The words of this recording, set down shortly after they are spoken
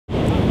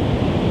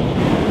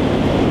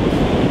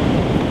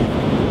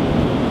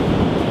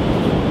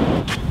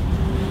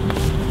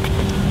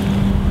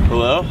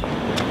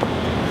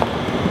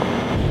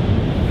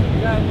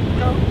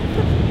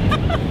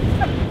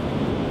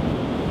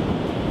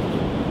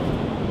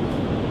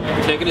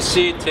Taking a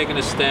seat, taking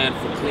a stand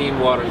for clean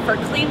water. For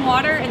clean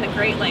water in the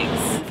Great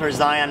Lakes. For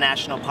Zion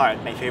National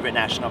Park, my favorite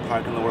national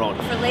park in the world.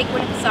 For Lake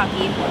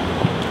Winnipesaukee.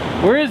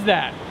 Where is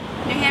that?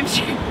 New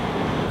Hampshire.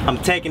 I'm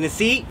taking a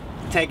seat,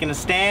 taking a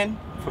stand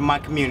for my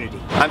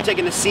community. I'm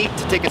taking a seat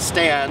to take a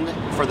stand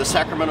for the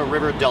Sacramento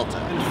River Delta.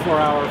 And for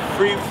our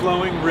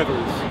free-flowing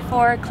rivers.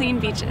 For clean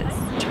beaches.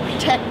 To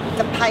protect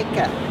the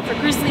pika. For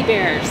grizzly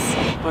bears.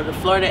 For the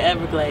Florida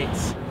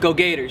Everglades. Go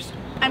Gators.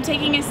 I'm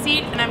taking a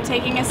seat and I'm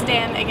taking a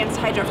stand against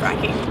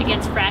hydrofracking.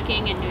 Against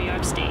fracking in New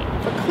York State.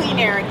 For clean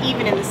air,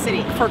 even in the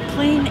city. For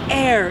clean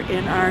air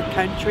in our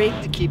country.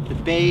 To keep the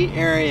Bay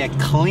Area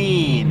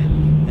clean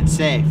and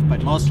safe,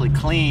 but mostly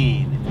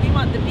clean. We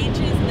want the beaches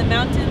and the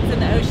mountains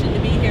and the ocean to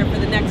be here for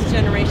the next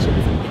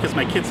generations. Because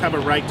my kids have a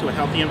right to a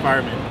healthy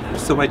environment.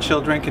 So my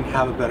children can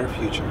have a better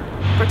future.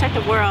 Protect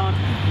the world.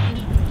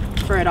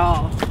 For it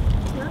all.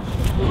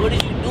 What are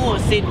you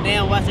doing sitting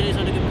down watching this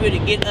on the computer?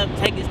 Get up,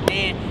 take a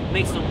stand,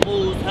 make some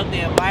moves, help the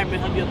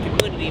environment, help your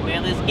community,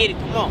 man. Let's get it,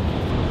 come on.